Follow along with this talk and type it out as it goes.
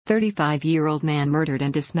35-year-old man murdered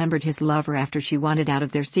and dismembered his lover after she wanted out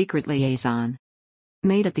of their secret liaison.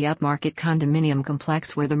 Made at the upmarket condominium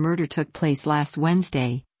complex where the murder took place last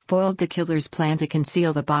Wednesday, foiled the killer's plan to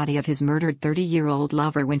conceal the body of his murdered 30-year-old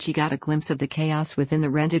lover when she got a glimpse of the chaos within the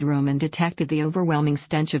rented room and detected the overwhelming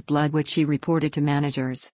stench of blood, which she reported to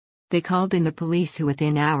managers. They called in the police, who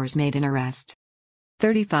within hours made an arrest.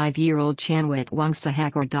 35-year-old Chanwit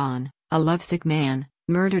Wongsahak, or Don, a lovesick man,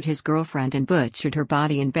 murdered his girlfriend and butchered her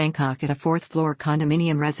body in Bangkok at a fourth-floor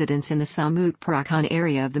condominium residence in the Samut Prakan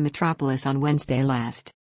area of the metropolis on Wednesday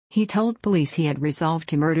last. He told police he had resolved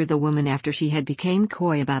to murder the woman after she had become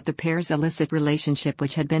coy about the pair's illicit relationship,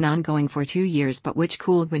 which had been ongoing for 2 years but which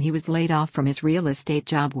cooled when he was laid off from his real estate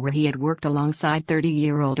job where he had worked alongside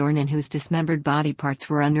 30-year-old Ornan, whose dismembered body parts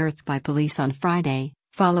were unearthed by police on Friday,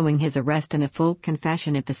 following his arrest and a full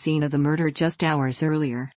confession at the scene of the murder just hours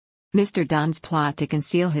earlier. Mr. Don's plot to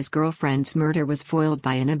conceal his girlfriend's murder was foiled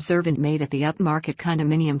by an observant maid at the upmarket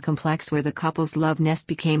condominium complex where the couple's love nest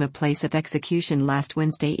became a place of execution last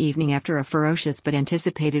Wednesday evening after a ferocious but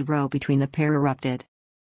anticipated row between the pair erupted.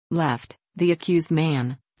 Left, the accused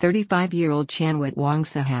man, 35-year-old Chanwit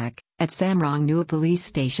Wongsahak, at Samrong Nua police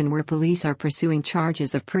station where police are pursuing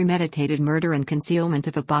charges of premeditated murder and concealment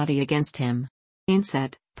of a body against him.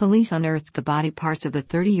 Inset, police unearthed the body parts of the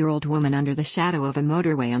 30-year-old woman under the shadow of a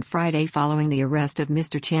motorway on Friday following the arrest of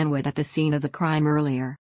Mr. Chanwit at the scene of the crime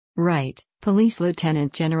earlier. Right, Police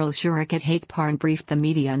Lieutenant General Shurikat Hateparn briefed the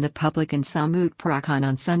media and the public in Samut Prakan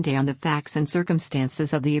on Sunday on the facts and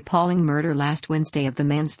circumstances of the appalling murder last Wednesday of the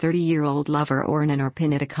man's 30-year-old lover Ornan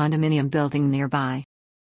Orpin at a condominium building nearby.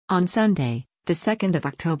 On Sunday, the 2nd of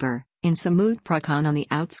October, in Samut Prakan on the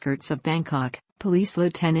outskirts of Bangkok, Police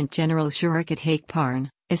Lieutenant General Shurikat Hateparn,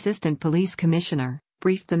 Assistant Police Commissioner,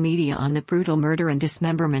 briefed the media on the brutal murder and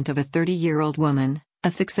dismemberment of a 30-year-old woman, a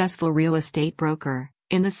successful real estate broker,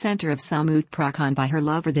 in the center of Samut Prakan by her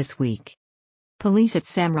lover this week. Police at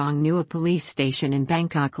Samrong Nua police station in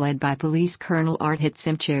Bangkok, led by Police Colonel Arthit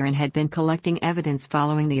Simcharan, had been collecting evidence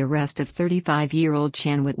following the arrest of 35-year-old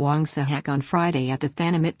Chanwit Wongsahak on Friday at the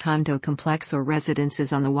Thanamit condo complex or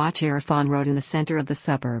residences on the Wat Arifon Road in the center of the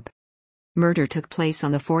suburb. Murder took place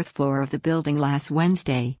on the 4th floor of the building last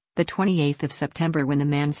Wednesday, the 28th of September, when the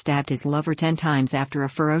man stabbed his lover 10 times after a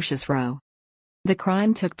ferocious row. The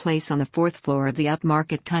crime took place on the 4th floor of the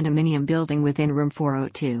upmarket condominium building within room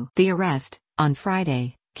 402. The arrest, on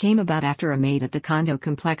Friday, came about after a maid at the condo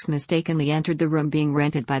complex mistakenly entered the room being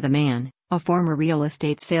rented by the man, a former real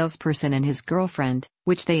estate salesperson, and his girlfriend,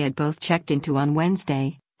 which they had both checked into on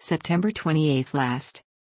Wednesday, September 28 last.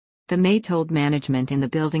 The maid told management in the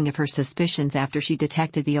building of her suspicions after she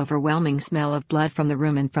detected the overwhelming smell of blood from the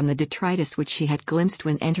room and from the detritus which she had glimpsed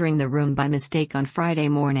when entering the room by mistake on Friday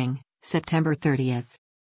morning, September 30.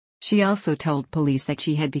 She also told police that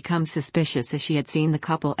she had become suspicious as she had seen the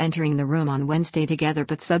couple entering the room on Wednesday together,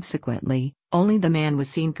 but subsequently, only the man was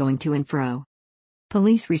seen going to and fro.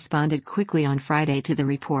 Police responded quickly on Friday to the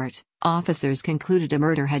report. Officers concluded a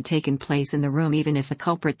murder had taken place in the room even as the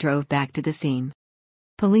culprit drove back to the scene.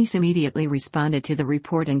 Police immediately responded to the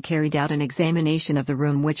report and carried out an examination of the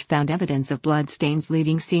room, which found evidence of blood stains,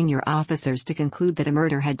 leading senior officers to conclude that a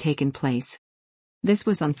murder had taken place. This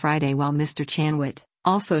was on Friday while Mr. Chanwit,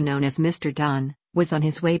 also known as Mr. Don, was on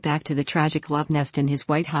his way back to the tragic love nest in his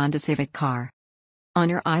white Honda Civic car.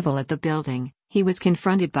 On arrival at the building, he was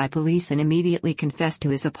confronted by police and immediately confessed to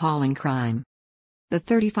his appalling crime. The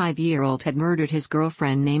 35-year-old had murdered his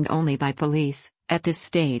girlfriend, named only by police, at this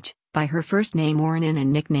stage, by her first name Ornan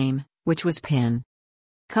and nickname, which was Pin.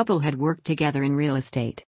 Couple had worked together in real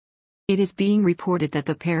estate. It is being reported that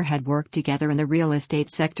the pair had worked together in the real estate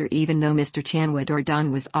sector even though Mr. Chanwit, or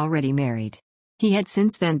Don, was already married. He had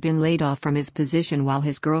since then been laid off from his position while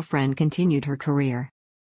his girlfriend continued her career.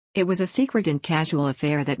 It was a secret and casual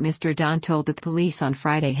affair that Mr. Don told the police on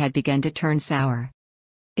Friday had begun to turn sour.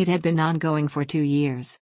 It had been ongoing for 2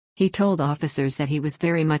 years. He told officers that he was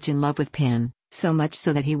very much in love with Pin, so much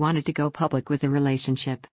so that he wanted to go public with the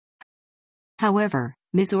relationship. However,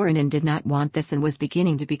 Ms. Ornan did not want this and was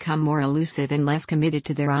beginning to become more elusive and less committed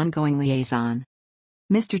to their ongoing liaison.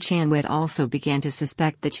 Mr. Chanwit also began to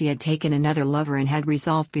suspect that she had taken another lover and had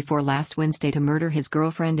resolved before last Wednesday to murder his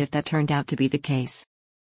girlfriend if that turned out to be the case.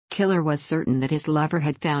 Killer was certain that his lover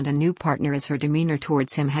had found a new partner as her demeanor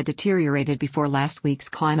towards him had deteriorated before last week's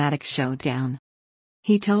climatic showdown.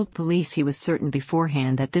 He told police he was certain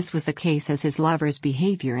beforehand that this was the case as his lover's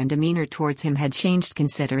behavior and demeanor towards him had changed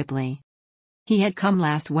considerably. He had come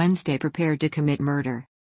last Wednesday prepared to commit murder.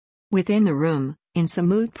 Within the room, in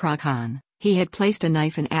Samut Prakan, He had placed a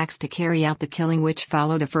knife and axe to carry out the killing, which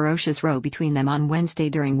followed a ferocious row between them on Wednesday,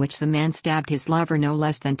 during which the man stabbed his lover no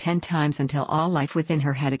less than 10 times until all life within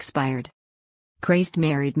her had expired. Crazed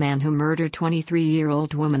married man who murdered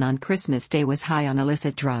 23-year-old woman on Christmas Day was high on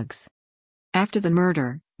illicit drugs. After the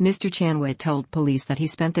murder, Mr. Chanwit told police that he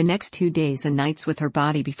spent the next 2 days and nights with her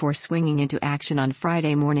body before swinging into action on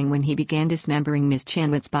Friday morning, when he began dismembering Ms.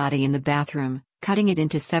 Chanwit's body in the bathroom, cutting it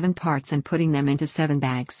into 7 parts and putting them into 7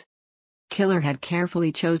 bags. Killer had carefully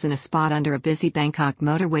chosen a spot under a busy Bangkok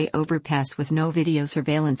motorway overpass with no video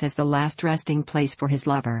surveillance as the last resting place for his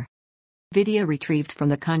lover. Video retrieved from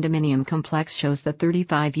the condominium complex shows the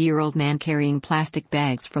 35-year-old man carrying plastic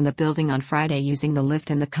bags from the building on Friday using the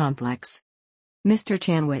lift in the complex. Mr.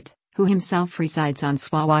 Chanwit, who himself resides on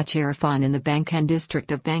Swawa Cheraphon in the Bangkok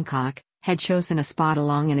district of Bangkok, had chosen a spot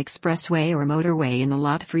along an expressway or motorway in the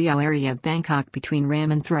Lot Phrio area of Bangkok between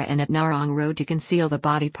Ramanthra and at Narong Road to conceal the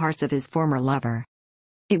body parts of his former lover.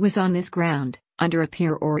 It was on this ground, under a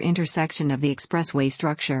pier or intersection of the expressway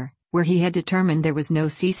structure, where he had determined there was no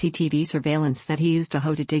CCTV surveillance, that he used a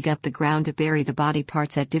hoe to dig up the ground to bury the body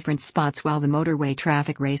parts at different spots while the motorway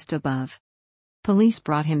traffic raced above. Police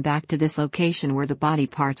brought him back to this location where the body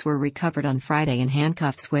parts were recovered on Friday in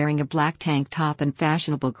handcuffs, wearing a black tank top and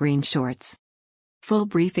fashionable green shorts. Full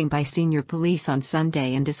briefing by senior police on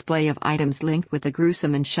Sunday and display of items linked with the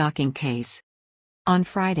gruesome and shocking case. On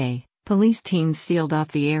Friday, police teams sealed off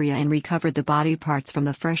the area and recovered the body parts from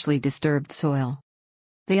the freshly disturbed soil.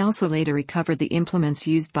 They also later recovered the implements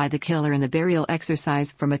used by the killer in the burial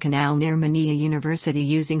exercise from a canal near Mania University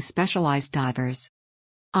using specialized divers.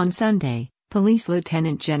 On Sunday, Police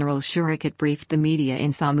Lieutenant General Shurikat briefed the media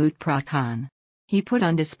in Samut Prakan. He put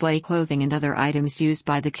on display clothing and other items used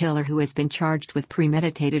by the killer, who has been charged with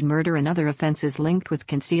premeditated murder and other offenses linked with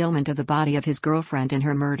concealment of the body of his girlfriend in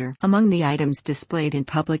her murder. Among the items displayed in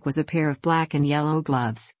public was a pair of black and yellow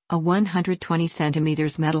gloves, a 120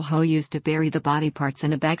 cm metal hoe used to bury the body parts,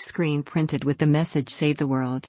 and a back screen printed with the message "Save the World."